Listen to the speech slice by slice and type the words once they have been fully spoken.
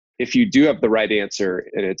if you do have the right answer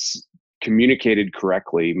and it's communicated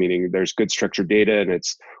correctly, meaning there's good structured data and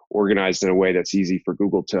it's organized in a way that's easy for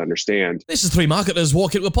Google to understand. This is Three Marketers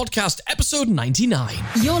Walk Into a Podcast, episode 99.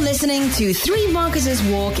 You're listening to Three Marketers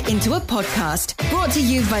Walk Into a Podcast, brought to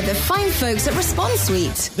you by the fine folks at Response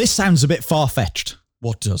Suite. This sounds a bit far-fetched.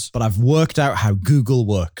 What does? But I've worked out how Google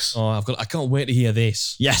works. Oh, I can't wait to hear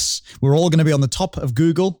this. Yes, we're all going to be on the top of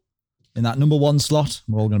Google in that number one slot.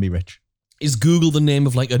 We're all going to be rich. Is Google the name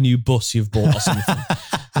of like a new bus you've bought or something?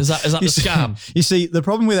 Is that the scam? You see, the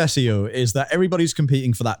problem with SEO is that everybody's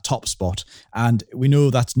competing for that top spot, and we know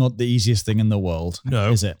that's not the easiest thing in the world,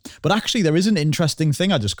 is it? But actually, there is an interesting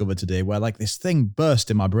thing I discovered today where like this thing burst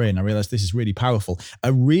in my brain. I realized this is really powerful.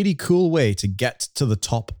 A really cool way to get to the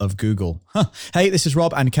top of Google. Hey, this is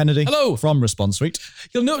Rob and Kennedy. Hello. From Response Suite.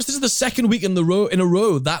 You'll notice this is the second week in a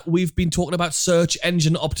row that we've been talking about search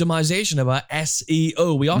engine optimization, about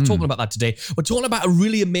SEO. We are talking about that today. We're talking about a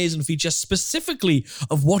really amazing feature specifically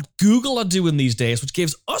of what Google are doing these days, which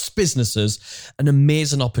gives us businesses an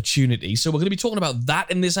amazing opportunity. So we're going to be talking about that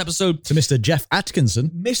in this episode. So Mr. Jeff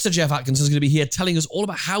Atkinson. Mr. Jeff Atkinson is going to be here telling us all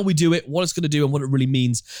about how we do it, what it's going to do, and what it really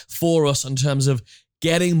means for us in terms of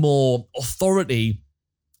getting more authority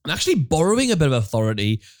and actually borrowing a bit of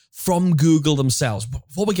authority from Google themselves.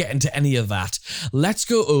 Before we get into any of that, let's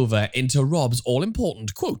go over into Rob's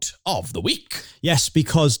all-important quote of the week. Yes,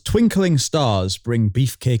 because twinkling stars bring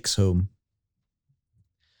beefcakes home.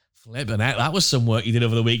 Flipping out. That was some work you did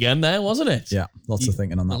over the weekend there, wasn't it? Yeah, lots of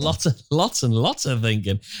thinking on that. Lots and lots of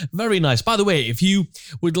thinking. Very nice. By the way, if you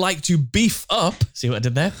would like to beef up, see what I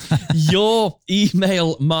did there? Your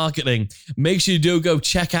email marketing, make sure you do go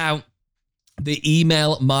check out the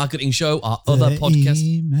Email Marketing Show, our other podcast.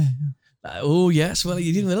 Oh, yes. Well,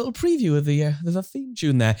 you did a little preview of the theme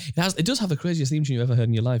tune there. It does have the craziest theme tune you've ever heard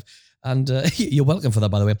in your life. And you're welcome for that,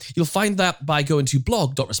 by the way. You'll find that by going to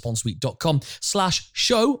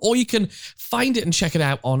blog.responsesuite.com/show, or you can find it and check it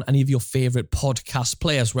out on any of your favorite podcast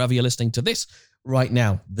players, wherever you're listening to this right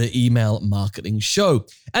now, the Email Marketing Show.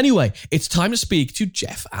 Anyway, it's time to speak to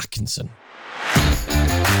Jeff Atkinson.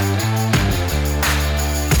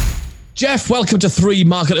 Jeff, welcome to Three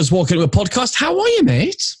Marketers Walk Into a Podcast. How are you,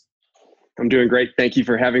 mate? I'm doing great. Thank you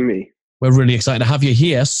for having me. We're really excited to have you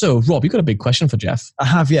here. So, Rob, you've got a big question for Jeff. I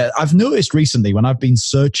have, yeah. I've noticed recently when I've been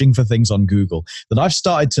searching for things on Google that I've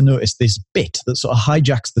started to notice this bit that sort of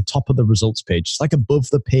hijacks the top of the results page. It's like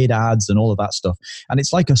above the paid ads and all of that stuff. And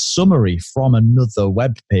it's like a summary from another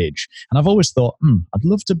web page. And I've always thought, I'd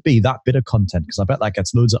love to be that bit of content because I bet that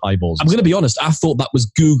gets loads of eyeballs. I'm going to be honest. I thought that was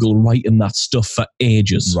Google writing that stuff for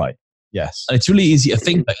ages. Right. Yes. And it's really easy to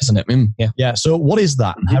think that, isn't it? Yeah. So what is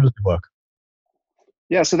that and how does it work?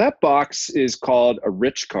 Yeah, so that box is called a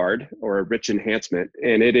rich card or a rich enhancement,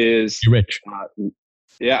 and it is rich.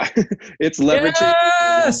 It's leveraging.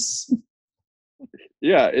 Yes.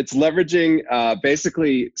 It's leveraging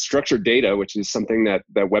basically structured data, which is something that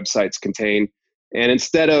websites contain. And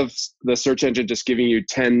instead of the search engine just giving you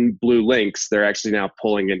 10 blue links, they're actually now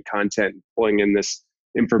pulling in content, pulling in this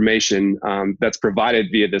information that's provided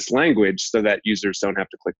via this language, so that users don't have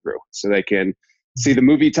to click through. So they can see the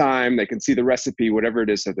movie time, they can see the recipe, whatever it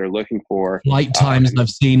is that they're looking for. Flight times I've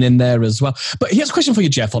seen in there as well. But here's a question for you,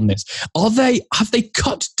 Jeff, on this. Have they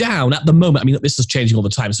cut down at the moment? I mean, this is changing all the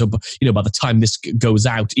time. So, by the time this goes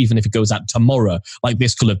out, even if it goes out tomorrow, like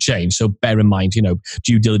this could have changed. So bear in mind,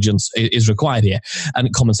 due diligence is required here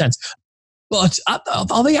and common sense. But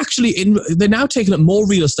are they actually they're now taking up more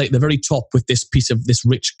real estate at the very top with this piece of this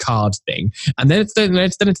rich card thing. And then it's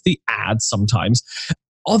the ads sometimes.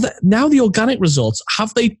 Now the organic results,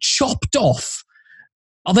 have they chopped off?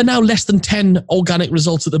 Are there now less than 10 organic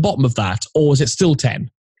results at the bottom of that? Or is it still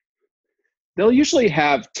 10? They'll usually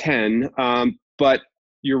have 10, but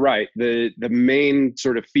you're right. The main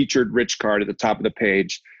sort of featured rich card at the top of the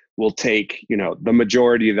page will take, the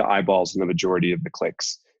majority of the eyeballs and the majority of the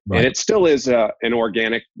clicks. Right. And it still is an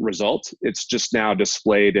organic result. It's just now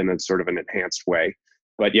displayed in a sort of an enhanced way.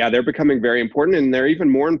 But yeah, they're becoming very important, and they're even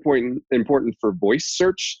more important for voice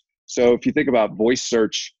search. So if you think about voice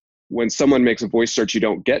search, when someone makes a voice search, you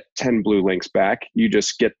don't get 10 blue links back. You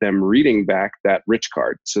just get them reading back that rich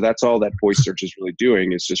card. So that's all that voice search is really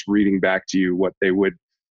doing, is just reading back to you what they would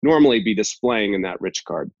normally be displaying in that rich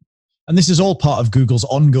card. And this is all part of Google's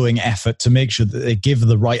ongoing effort to make sure that they give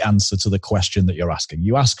the right answer to the question that you're asking.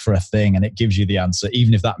 You ask for a thing and it gives you the answer,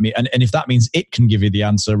 even if that and if that means it can give you the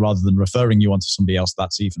answer rather than referring you on to somebody else,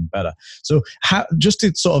 that's even better. So just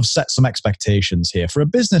to sort of set some expectations here for a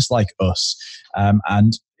business like us,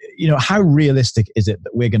 and how realistic is it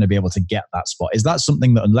that we're going to be able to get that spot? Is that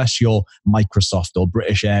something that unless you're Microsoft or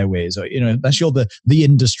British Airways, or unless you're the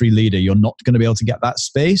industry leader, you're not going to be able to get that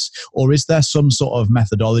space? Or is there some sort of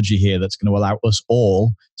methodology here that's going to allow us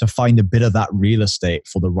all to find a bit of that real estate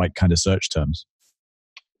for the right kind of search terms?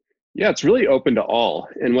 Yeah, it's really open to all.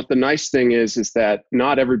 And what the nice thing is that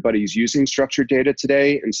not everybody's using structured data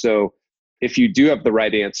today. And so if you do have the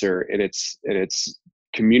right answer and it's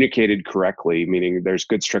communicated correctly, meaning there's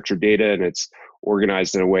good structured data and it's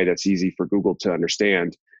organized in a way that's easy for Google to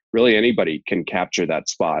understand, really anybody can capture that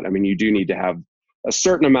spot. I mean, you do need to have a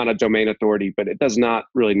certain amount of domain authority, but it does not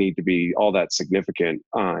really need to be all that significant.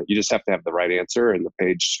 You just have to have the right answer and the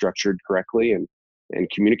page structured correctly and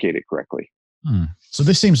communicated correctly. So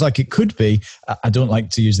this seems like it could be, I don't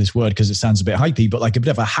like to use this word because it sounds a bit hypey, but like a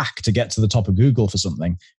bit of a hack to get to the top of Google for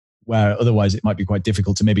something, where otherwise it might be quite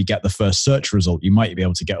difficult to maybe get the first search result. You might be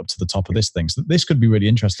able to get up to the top of this thing. So this could be really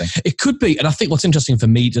interesting. It could be. And I think what's interesting for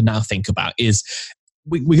me to now think about is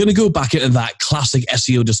we're going to go back into that classic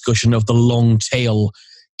SEO discussion of the long tail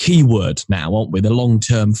keyword now, aren't we? The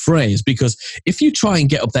long-term phrase. Because if you try and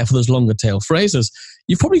get up there for those longer tail phrases,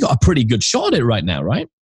 you've probably got a pretty good shot at it right now, right?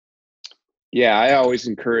 Yeah, I always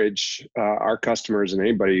encourage our customers and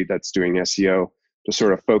anybody that's doing SEO to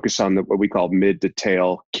sort of focus on what we call mid to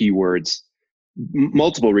tail keywords.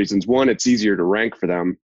 Multiple reasons. One, it's easier to rank for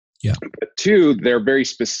them. Yeah. But two, they're very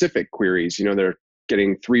specific queries. They're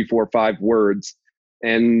getting 3, 4, 5 words,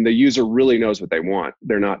 and the user really knows what they want.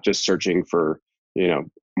 They're not just searching for,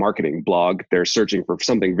 marketing blog. They're searching for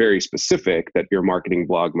something very specific that your marketing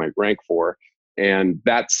blog might rank for. And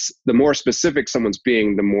that's the more specific someone's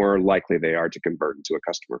being, the more likely they are to convert into a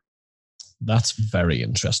customer. That's very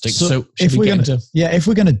interesting. So if we're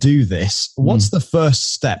going to do this, what's the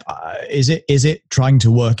first step? Is it trying to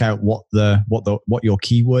work out what your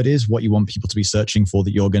keyword is, what you want people to be searching for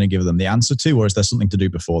that you're going to give them the answer to, or is there something to do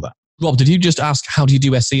before that? Rob, did you just ask how do you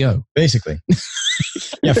do SEO? Basically.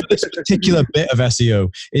 Yeah, for this particular bit of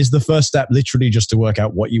SEO, is the first step literally just to work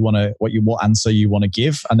out what answer you want to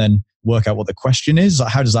give, and then work out what the question is?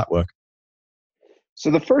 How does that work? So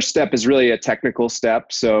the first step is really a technical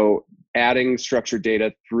step. So adding structured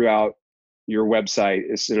data throughout your website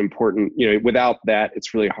is an important, without that,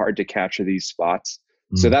 it's really hard to capture these spots.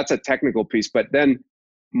 So that's a technical piece. But then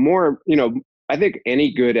more, I think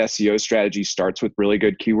any good SEO strategy starts with really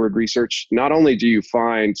good keyword research. Not only do you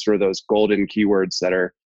find sort of those golden keywords that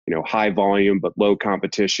are, high volume but low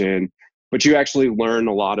competition, but you actually learn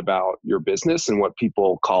a lot about your business and what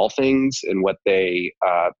people call things and where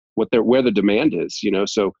the demand is.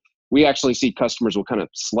 So we actually see customers will kind of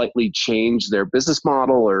slightly change their business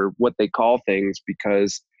model or what they call things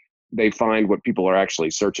because they find what people are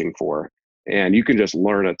actually searching for. And you can just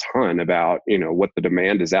learn a ton about, what the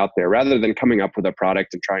demand is out there rather than coming up with a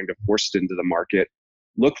product and trying to force it into the market.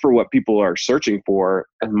 Look for what people are searching for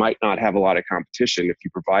and might not have a lot of competition. If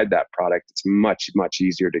you provide that product, it's much, much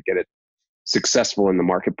easier to get it successful in the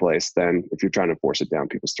marketplace than if you're trying to force it down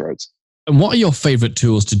people's throats. And what are your favorite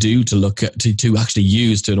tools to do to look at to actually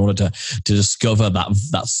use in order to discover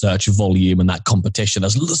that search volume and that competition?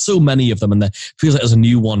 There's so many of them, and there feels like there's a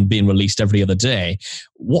new one being released every other day.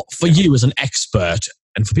 What for you as an expert,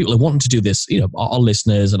 and for people who want to do this, our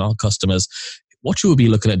listeners and our customers, what should we be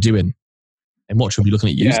looking at doing, and what should we be looking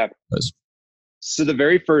at using? Yeah. So the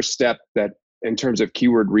very first step that, in terms of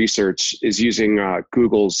keyword research, is using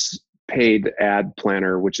Google's paid ad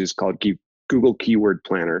planner, which is called Google Keyword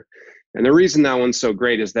Planner. And the reason that one's so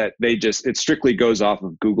great is that it strictly goes off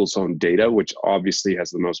of Google's own data, which obviously has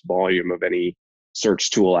the most volume of any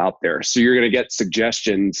search tool out there. So you're going to get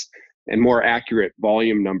suggestions and more accurate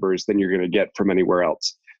volume numbers than you're going to get from anywhere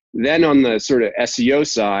else. Then on the sort of SEO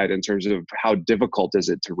side, in terms of how difficult is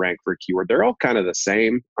it to rank for a keyword, they're all kind of the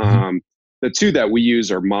same. The two that we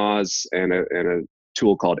use are Moz and a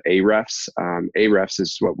tool called Ahrefs. Ahrefs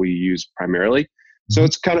is what we use primarily. So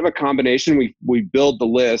it's kind of a combination. We build the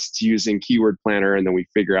list using Keyword Planner, and then we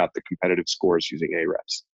figure out the competitive scores using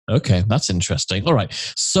Ahrefs. Okay, that's interesting. All right.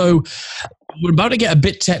 So we're about to get a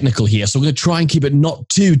bit technical here. So we're going to try and keep it not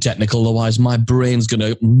too technical. Otherwise, my brain's going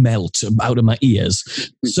to melt out of my ears.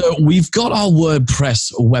 So we've got our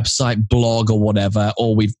WordPress website, blog or whatever,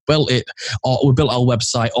 or we've built it, or we built our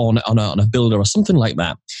website on a builder or something like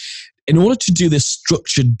that. In order to do this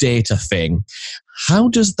structured data thing, how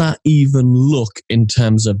does that even look in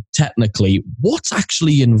terms of technically what's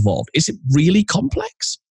actually involved? Is it really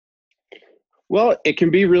complex? Well, it can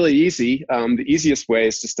be really easy. The easiest way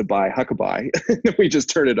is just to buy Huckabye. We just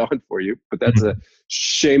turn it on for you, but that's a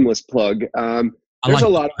shameless plug. There's a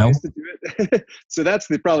lot of ways to do it. So that's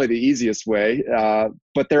probably the easiest way.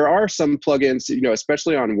 But there are some plugins,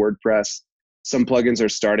 especially on WordPress, some plugins are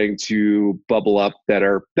starting to bubble up that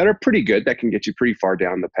are pretty good, that can get you pretty far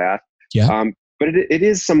down the path. Yeah. But it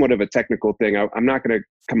is somewhat of a technical thing. I'm not going to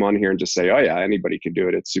come on here and just say, oh yeah, anybody can do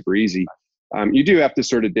it. It's super easy. You do have to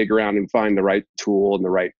sort of dig around and find the right tool and the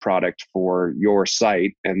right product for your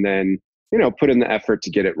site, and then, put in the effort to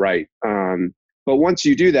get it right. But once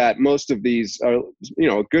you do that, most of these, a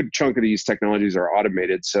good chunk of these technologies are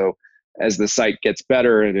automated. So as the site gets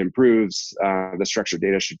better and improves, the structured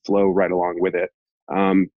data should flow right along with it.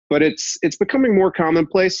 But it's becoming more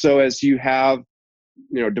commonplace. So as you have,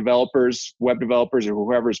 developers, web developers, or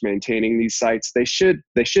whoever's maintaining these sites, they should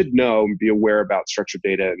know and be aware about structured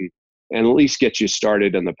data and at least get you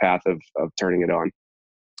started in the path of turning it on.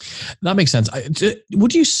 That makes sense.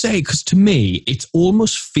 Would you say, because to me, it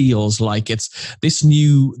almost feels like it's this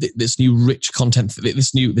new rich content,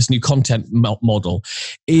 this new content model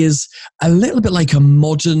is a little bit like a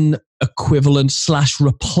modern equivalent /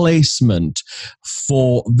 replacement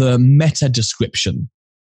for the meta description.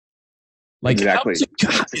 Like, exactly. Is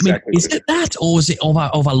it that, or is it?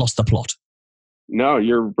 Have I lost the plot? No,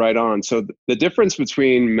 you're right on. So the difference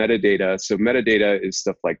between metadata, so metadata is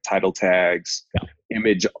stuff like title tags,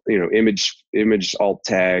 image alt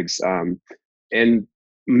tags, and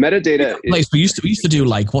metadata. We used to do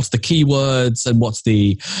like, what's the keywords and what's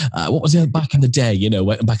the what was it back in the day?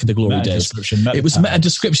 Back in the glory days, it was meta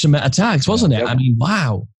description, meta tags, wasn't it? Yep. I mean,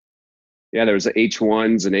 wow. Yeah, there was the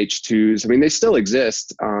H1s and H2s. I mean, they still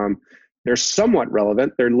exist. They're somewhat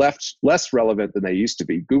relevant. They're less relevant than they used to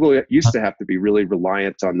be. Google used to have to be really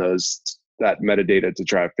reliant on that metadata to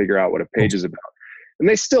try to figure out what a page is about. And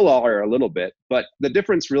they still are a little bit, but the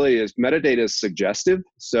difference really is metadata is suggestive.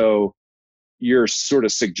 So you're sort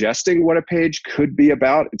of suggesting what a page could be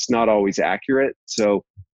about. It's not always accurate. So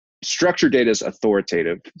structured data is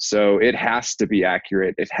authoritative. So it has to be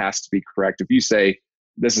accurate. It has to be correct. If you say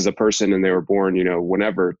this is a person and they were born,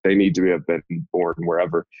 whenever, they need to have been born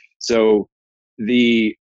wherever. So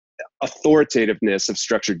the authoritativeness of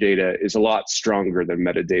structured data is a lot stronger than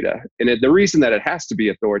metadata. And the reason that it has to be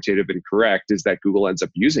authoritative and correct is that Google ends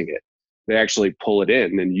up using it. They actually pull it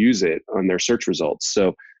in and use it on their search results.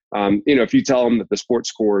 So, if you tell them that the sports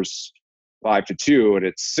score's 5-2 and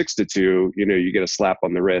it's 6-2, you get a slap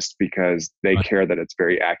on the wrist because they care that it's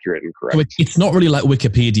very accurate and correct. So it's not really like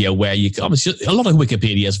Wikipedia, where obviously a lot of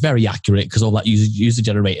Wikipedia is very accurate because all that user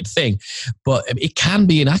generated thing, but it can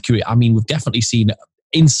be inaccurate. I mean, we've definitely seen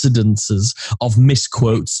incidences of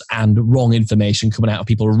misquotes and wrong information coming out of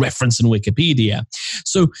people referencing Wikipedia.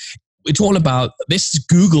 So it's all about this is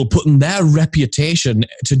Google putting their reputation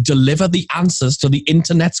to deliver the answers to the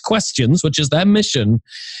internet's questions, which is their mission.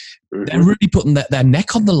 They're really putting their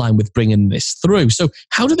neck on the line with bringing this through. So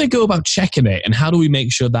how do they go about checking it, and how do we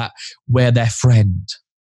make sure that we're their friend?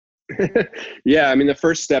 Yeah, I mean, the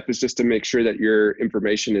first step is just to make sure that your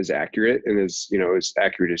information is accurate and as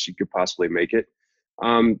accurate as you could possibly make it.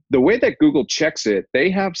 The way that Google checks it, they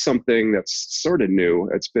have something that's sort of new.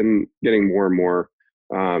 It's been getting more and more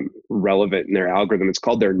relevant in their algorithm. It's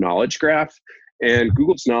called their knowledge graph. And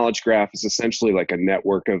Google's knowledge graph is essentially like a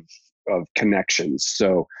network of connections.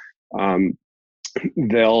 So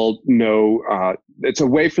they'll know, it's a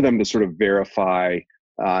way for them to sort of verify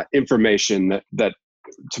information that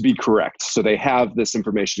to be correct. So they have this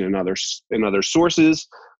information in other sources,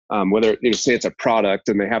 whether say it's a product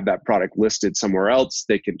and they have that product listed somewhere else,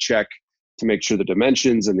 they can check to make sure the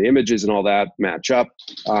dimensions and the images and all that match up.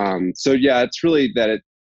 So yeah, it's really that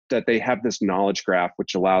they have this knowledge graph,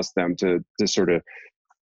 which allows them to sort of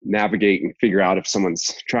navigate and figure out if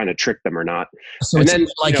someone's trying to trick them or not. So and it's then,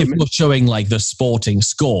 like if you're showing like the sporting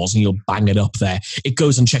scores and you'll bang it up there, it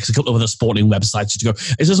goes and checks a couple of other sporting websites to go,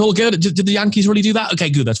 is this all good? Did the Yankees really do that? Okay,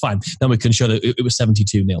 good, that's fine. Then we can show that it was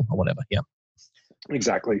 72-0 or whatever. Yeah.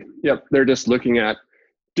 Exactly. Yep. They're just looking at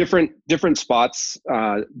different spots.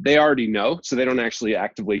 They already know, so they don't actually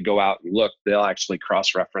actively go out and look. They'll actually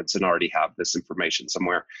cross-reference and already have this information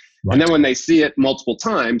somewhere. Right. And then when they see it multiple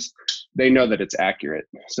times, they know that it's accurate.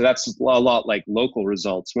 So that's a lot like local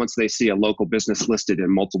results. Once they see a local business listed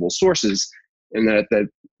in multiple sources and that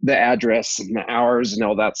the address and the hours and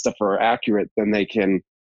all that stuff are accurate, then they can,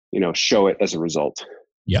 show it as a result.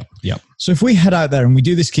 Yeah. So if we head out there and we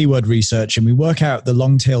do this keyword research and we work out the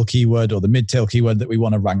long tail keyword or the mid tail keyword that we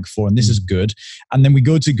want to rank for, and this is good, and then we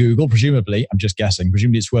go to Google, presumably, I'm just guessing,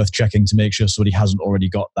 presumably it's worth checking to make sure somebody hasn't already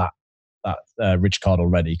got that rich card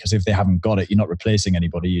already, because if they haven't got it, you're not replacing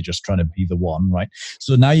anybody, you're just trying to be the one, right?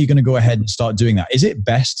 So now you're going to go ahead and start doing that. Is it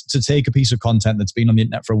best to take a piece of content that's been on the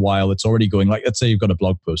internet for a while, it's already going, like let's say you've got a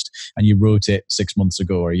blog post and you wrote it 6 months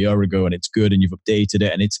ago or a year ago and it's good and you've updated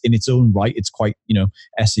it and it's in its own right, it's quite,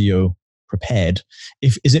 SEO prepared.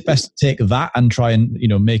 Is it best to take that and try and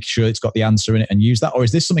make sure it's got the answer in it and use that, or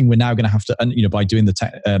is this something we're now going to have to, and by doing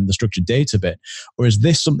the structured data bit, or is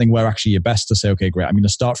this something where actually you're best to say, okay, great, I'm going to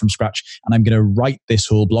start from scratch and I'm going to write this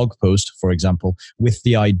whole blog post, for example, with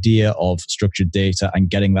the idea of structured data and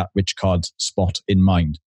getting that rich card spot in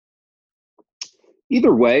mind?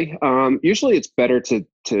 Either way, usually it's better to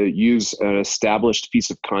use an established piece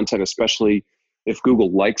of content, especially if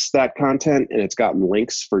Google likes that content and it's gotten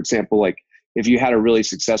links. For example, like if you had a really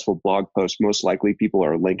successful blog post, most likely people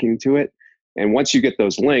are linking to it. And once you get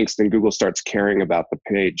those links, then Google starts caring about the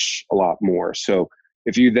page a lot more. So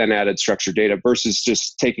if you then added structured data versus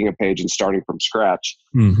just taking a page and starting from scratch,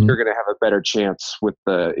 you're going to have a better chance with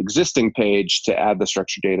the existing page to add the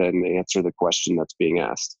structured data and answer the question that's being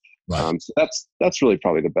asked. Right. So that's really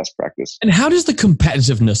probably the best practice. And how does the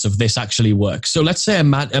competitiveness of this actually work? So let's say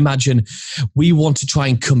imagine we want to try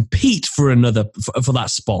and compete for that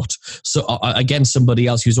spot. So against somebody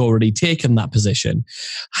else who's already taken that position.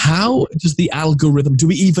 How does the algorithm? Do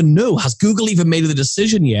we even know? Has Google even made the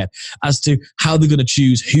decision yet as to how they're going to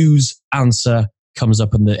choose whose answer comes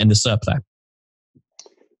up in the SERP there?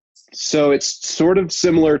 So it's sort of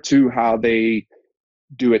similar to how they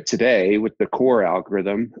do it today with the core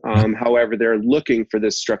algorithm. However, they're looking for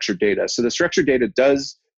this structured data. So the structured data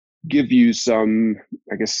does give you some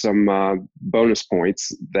bonus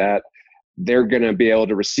points that they're going to be able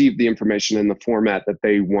to receive the information in the format that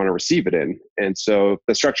they want to receive it in. And so if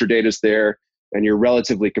the structured data is there and you're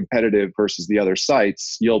relatively competitive versus the other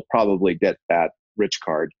sites, you'll probably get that rich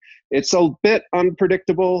card. It's a bit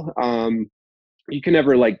unpredictable. You can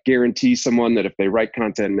never guarantee someone that if they write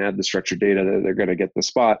content and add the structured data that they're going to get the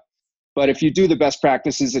spot. But if you do the best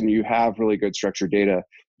practices and you have really good structured data,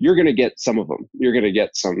 you're going to get some of them. You're going to get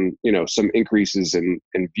some increases in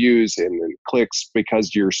views and in clicks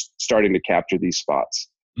because you're starting to capture these spots.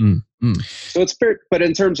 So it's fair, but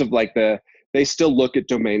in terms of they still look at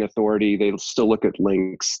domain authority, they still look at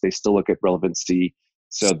links, they still look at relevancy.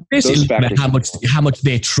 So basically, how much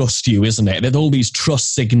they trust you, isn't it? There's all these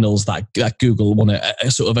trust signals that Google want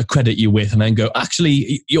to sort of accredit you with, and then go,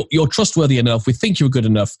 actually, you're trustworthy enough. We think you're good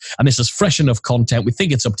enough, and this is fresh enough content. We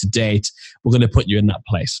think it's up to date. We're going to put you in that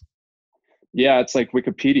place. Yeah, it's like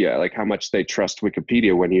Wikipedia, like how much they trust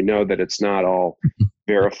Wikipedia when you know that it's not all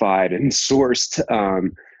verified and sourced.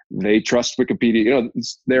 They trust Wikipedia.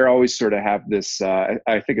 They're always sort of have this,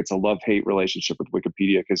 I think it's a love-hate relationship with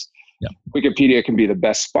Wikipedia because Wikipedia can be the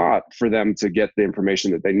best spot for them to get the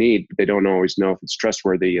information that they need, but they don't always know if it's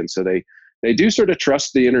trustworthy. And so they do sort of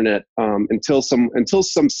trust the internet until some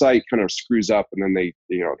site kind of screws up, and then they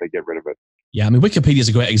get rid of it. Yeah, I mean, Wikipedia is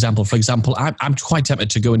a great example. For example, I'm quite tempted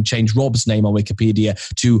to go and change Rob's name on Wikipedia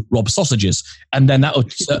to Rob Sausages, and then that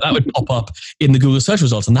would pop up in the Google search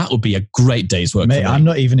results, and that would be a great day's work. Mate, I'm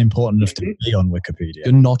not even important enough to be on Wikipedia.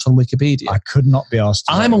 You're not on Wikipedia. I could not be asked.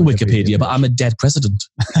 I'm on Wikipedia, but I'm a dead president.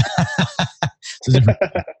 It's a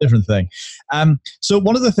different thing. So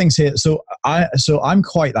one of the things here, so I'm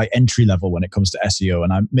quite entry level when it comes to SEO,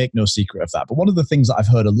 and I make no secret of that. But one of the things that I've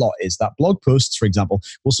heard a lot is that blog posts, for example,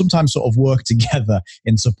 will sometimes sort of work together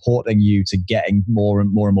in supporting you to getting more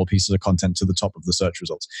and more pieces of content to the top of the search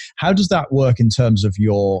results. How does that work in terms of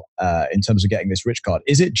in terms of getting this rich card?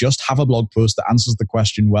 Is it just have a blog post that answers the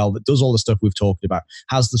question well, that does all the stuff we've talked about,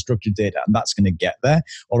 has the structured data, and that's going to get there?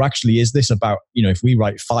 Or actually, is this about, if we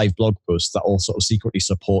write 5 blog posts that all sort of secretly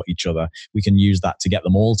support each other, we can use that to get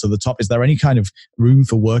them all to the top? Is there any kind of room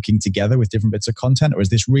for working together with different bits of content? Or is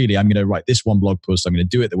this really, I'm going to write this one blog post, I'm going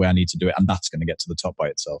to do it the way I need to do it, and that's going to get to the top by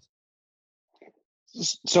itself?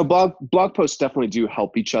 So blog posts definitely do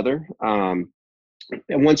help each other. And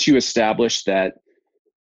once you establish that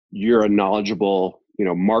you're a knowledgeable,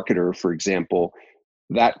 marketer, for example,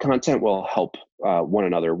 that content will help one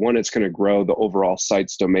another. One, it's going to grow the overall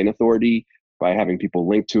site's domain authority by having people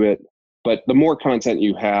link to it. But the more content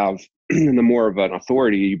you have and the more of an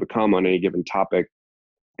authority you become on any given topic,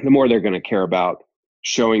 the more they're going to care about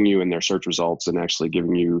showing you in their search results and actually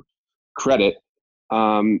giving you credit.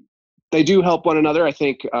 They do help one another. I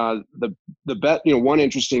think one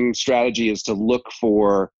interesting strategy is to look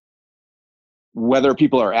for whether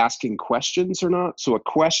people are asking questions or not. So a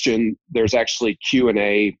question, there's actually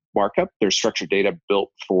Q&A markup. There's structured data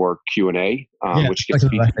built for Q&A, which gets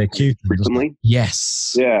featured frequently.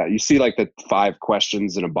 Yes. Yeah, you see the 5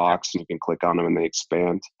 questions in a box, and you can click on them and they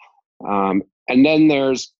expand. And then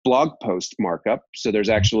there's blog post markup. So there's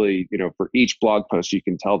actually, for each blog post, you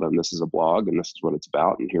can tell them this is a blog and this is what it's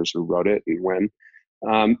about and here's who wrote it and when.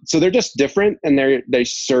 So they're just different, and they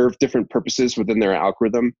serve different purposes within their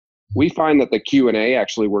algorithm. We find that the Q&A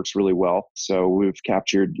actually works really well. So we've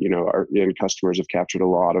captured, our end customers have captured a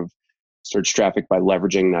lot of search traffic by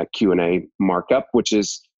leveraging that Q&A markup, which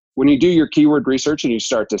is when you do your keyword research and you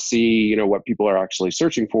start to see, what people are actually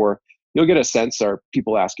searching for, you'll get a sense, are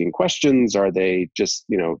people asking questions? Are they just,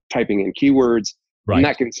 typing in keywords? Right. And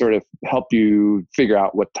that can sort of help you figure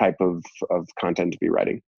out what type of content to be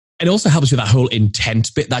writing. It also helps with that whole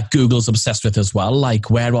intent bit that Google's obsessed with as well.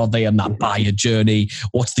 Like, where are they in that buyer journey?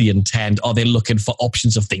 What's the intent? Are they looking for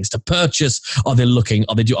options of things to purchase? Are they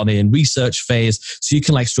in research phase? So you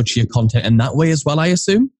can structure your content in that way as well, I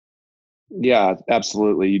assume? Yeah,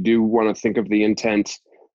 absolutely. You do want to think of the intent.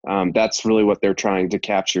 That's really what they're trying to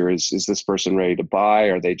capture is this person ready to buy?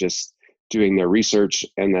 Are they just doing their research?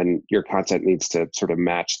 And then your content needs to sort of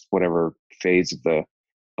match whatever phase of the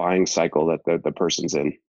buying cycle that the person's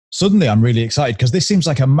in. Suddenly, I'm really excited because this seems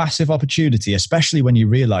like a massive opportunity, especially when you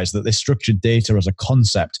realize that this structured data as a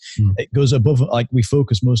concept, it goes above, we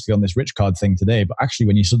focus mostly on this rich card thing today, but actually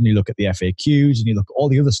when you suddenly look at the FAQs and you look at all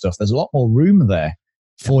the other stuff, there's a lot more room there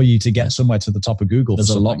for you to get somewhere to the top of Google.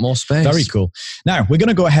 There's a lot more space. Very cool. Now, we're going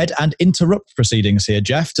to go ahead and interrupt proceedings here,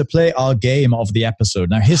 Jeff, to play our game of the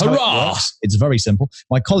episode. Now, here's how it works. It's very simple.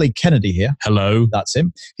 My colleague Kennedy here. Hello. That's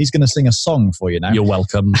him. He's going to sing a song for you now. You're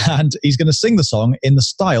welcome. And he's going to sing the song in the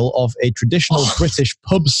style of a traditional British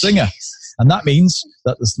pub singer. And that means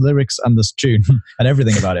that the lyrics and the tune and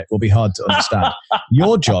everything about it will be hard to understand.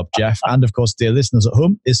 Your job, Jeff, and of course, dear listeners at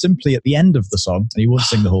home, is simply at the end of the song, and you won't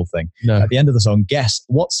sing the whole thing. No. At the end of the song, guess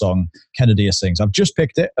what song Kennedy sings. I've just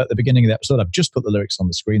picked it at the beginning of the episode. I've just put the lyrics on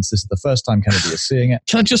the screen. So this is the first time Kennedy is seeing it.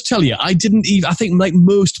 Can I just tell you, I think like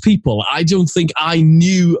most people, I don't think I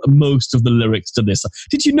knew most of the lyrics to this.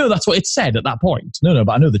 Did you know that's what it said at that point? No,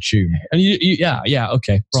 but I know the tune. And yeah,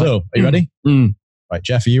 okay. Right. So, are you ready? Right,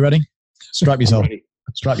 Jeff, are you ready? Strap yourself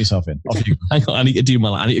in. Off you go. Hang on, I need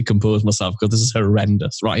to compose myself because this is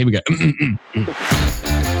horrendous. Right, here we go.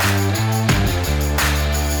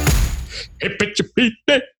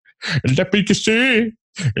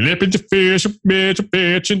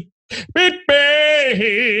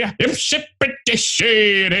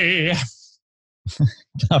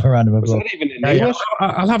 Have a round of applause. Was that even in English?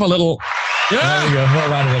 I'll have a little. Yeah. There we go. What a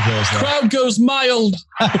round of applause. Crowd goes mild.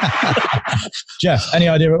 Jeff, any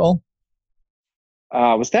idea at all?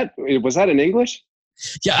 Was that in English?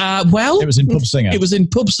 Yeah, well, it was in Pub Singer. It was in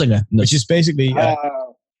Pub Singer, which is basically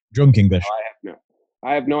drunk English.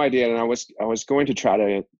 I have no idea, and I was going to try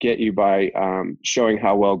to get you by showing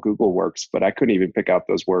how well Google works, but I couldn't even pick out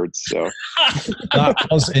those words. So that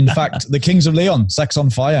was, in fact, the Kings of Leon, "Sex on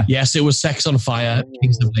Fire." Yes, it was "Sex on Fire,"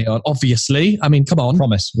 Kings of Leon. Obviously, I mean, come on.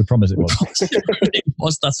 We promise it was. It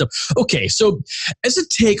was that stuff. Okay, so as a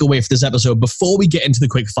takeaway for this episode, before we get into the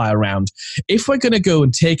quick fire round, if we're going to go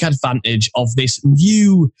and take advantage of this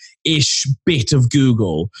new-ish bit of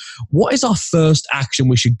Google, what is our first action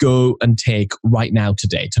we should go and take right now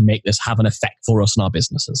today to make this have an effect for us and our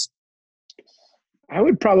businesses? I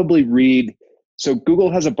would probably read. So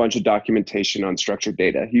Google has a bunch of documentation on structured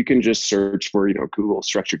data. You can just search for, Google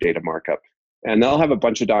structured data markup, and they'll have a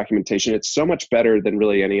bunch of documentation. It's so much better than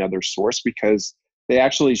really any other source because they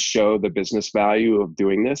actually show the business value of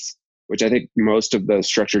doing this, which I think most of the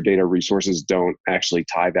structured data resources don't actually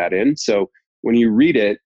tie that in. So when you read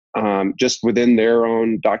it, just within their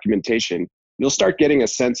own documentation, you'll start getting a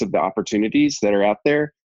sense of the opportunities that are out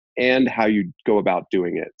there and how you go about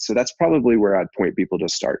doing it. So that's probably where I'd point people to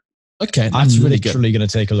start. Okay, I'm really literally going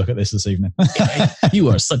to take a look at this evening. You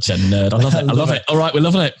are such a nerd. I love it. I love it. All right, we're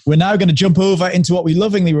loving it. We're now going to jump over into what we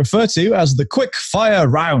lovingly refer to as the quick fire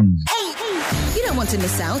round. You don't want to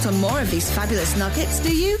miss out on more of these fabulous nuggets,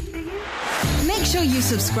 do you? Make sure you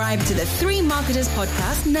subscribe to the Three Marketers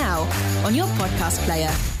podcast now on your podcast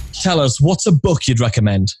player. Tell us, what's a book you'd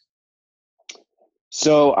recommend?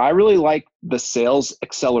 So I really like the Sales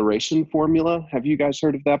Acceleration Formula. Have you guys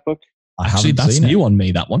heard of that book? Actually, that's new on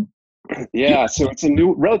me, that one. Yeah, so it's a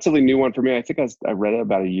relatively new one for me. I think I read it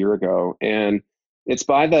about a year ago, and it's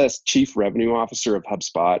by the Chief Revenue Officer of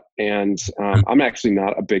HubSpot. And I'm actually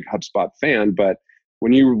not a big HubSpot fan, but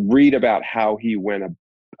when you read about how he went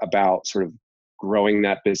about sort of growing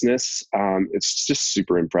that business, it's just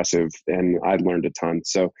super impressive, and I learned a ton.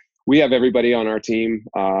 So we have everybody on our team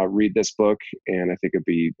read this book, and I think it'd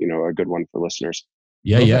be a good one for listeners.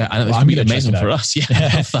 Yeah. And it's really amazing for us.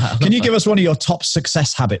 Yeah. Can you give us one of your top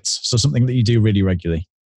success habits? So something that you do really regularly.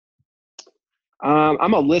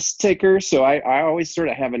 I'm a list taker, so I always sort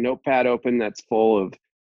of have a notepad open that's full of,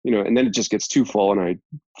 and then it just gets too full and I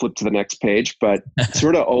flip to the next page, but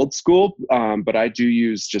sort of old school. But I do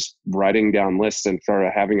use just writing down lists and sort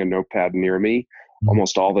of having a notepad near me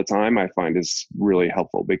almost all the time, I find is really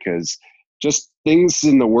helpful, because just things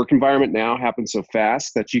in the work environment now happen so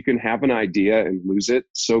fast that you can have an idea and lose it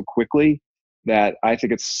so quickly that I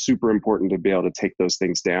think it's super important to be able to take those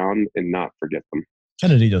things down and not forget them.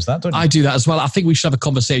 Kennedy does that, don't you? I do that as well. I think we should have a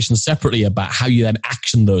conversation separately about how you then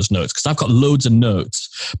action those notes, because I've got loads of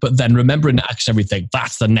notes, but then remembering to action everything,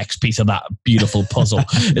 that's the next piece of that beautiful puzzle,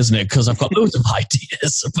 isn't it? Because I've got loads of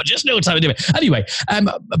ideas, but just no time to do it. Anyway,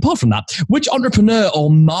 apart from that, which entrepreneur or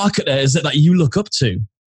marketer is it that you look up to?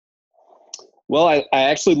 Well, I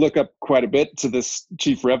actually look up quite a bit to this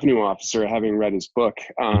chief revenue officer, having read his book.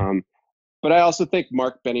 But I also think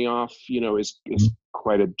Mark Benioff, is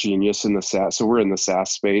quite a genius in the SaaS. So we're in the SaaS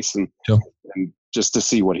space, and just to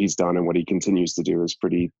see what he's done and what he continues to do is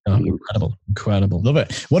pretty incredible. Love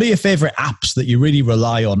it. What are your favorite apps that you really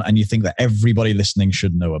rely on and you think that everybody listening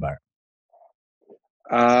should know about?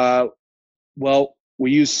 Well,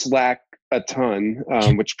 we use Slack a ton,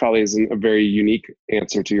 which probably isn't a very unique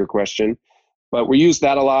answer to your question. But we use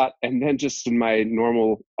that a lot. And then just in my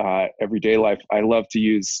normal everyday life, I love to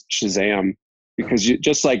use Shazam, because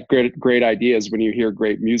just like great ideas, when you hear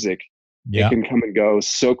great music, it can come and go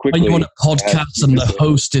so quickly. When you're on a podcast and the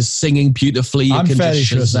host is singing beautifully, you I'm can fairly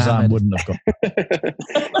just sure Shazam wouldn't have gone.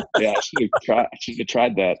 Yeah, I should have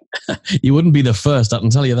tried that. You wouldn't be the first, I can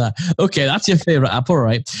tell you that. Okay, that's your favorite app. All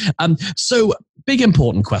right. So big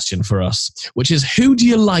important question for us, which is, who do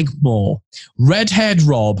you like more, red-haired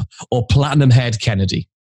Rob or platinum-haired Kennedy?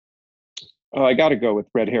 Oh, I got to go with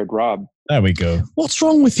red-haired Rob. There we go. What's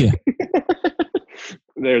wrong with you?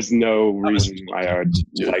 There's no reason why I would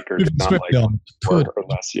like or not like more or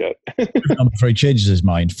less yet. I'm afraid he changes his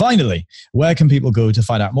mind. Finally, where can people go to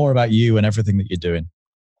find out more about you and everything that you're doing?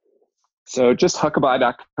 So just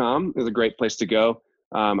huckabuy.com is a great place to go.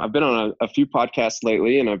 I've been on a few podcasts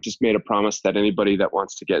lately, and I've just made a promise that anybody that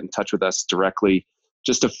wants to get in touch with us directly,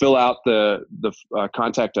 just to fill out the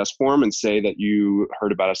contact us form and say that you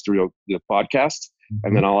heard about us through the podcast.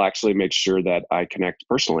 And then I'll actually make sure that I connect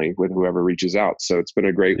personally with whoever reaches out. So it's been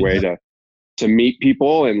a great way to meet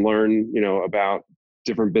people and learn, about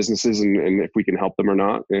different businesses and if we can help them or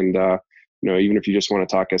not. And, even if you just want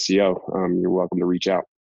to talk SEO, you're welcome to reach out.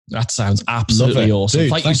 That sounds absolutely awesome. Dude,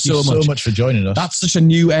 thank you so much for joining us. That's such a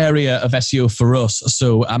new area of SEO for us.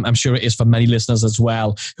 So I'm sure it is for many listeners as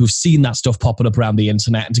well who've seen that stuff popping up around the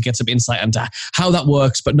internet, and to get some insight into how that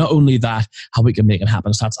works, but not only that, how we can make it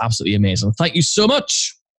happen. So that's absolutely amazing. Thank you so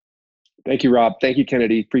much. Thank you, Rob. Thank you,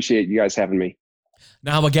 Kennedy. Appreciate you guys having me.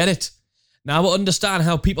 Now I get it. Now I understand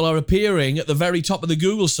how people are appearing at the very top of the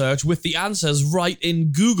Google search with the answers right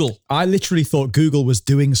in Google. I literally thought Google was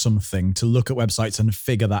doing something to look at websites and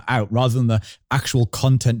figure that out, rather than the actual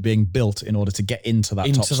content being built in order to get into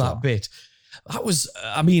that top slot. Bit. That was,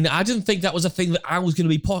 I didn't think that was a thing that was going to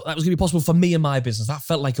be possible for me and my business. That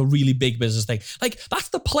felt like a really big business thing. Like, that's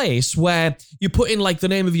the place where you put in like the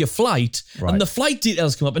name of your flight, and the flight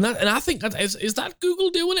details come up. And I think is that Google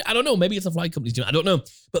doing it? I don't know. Maybe it's the flight companies doing it. I don't know.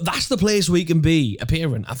 But that's the place we can be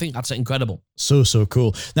appearing. I think that's incredible. So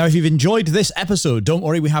cool. Now, if you've enjoyed this episode, don't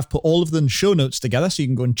worry, we have put all of the show notes together so you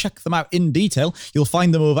can go and check them out in detail. You'll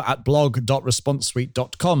find them over at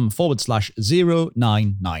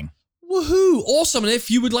blog.responsesuite.com/099. Woohoo! Awesome. And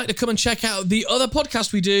if you would like to come and check out the other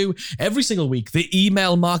podcast we do every single week, the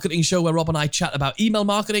Email Marketing Show, where Rob and I chat about email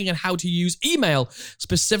marketing and how to use email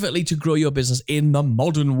specifically to grow your business in the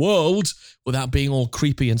modern world without being all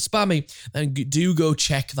creepy and spammy, then do go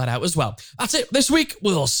check that out as well. That's it this week.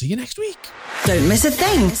 We'll see you next week. Don't miss a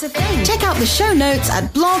thing. Check out the show notes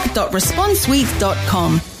at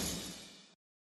blog.responsesuite.com.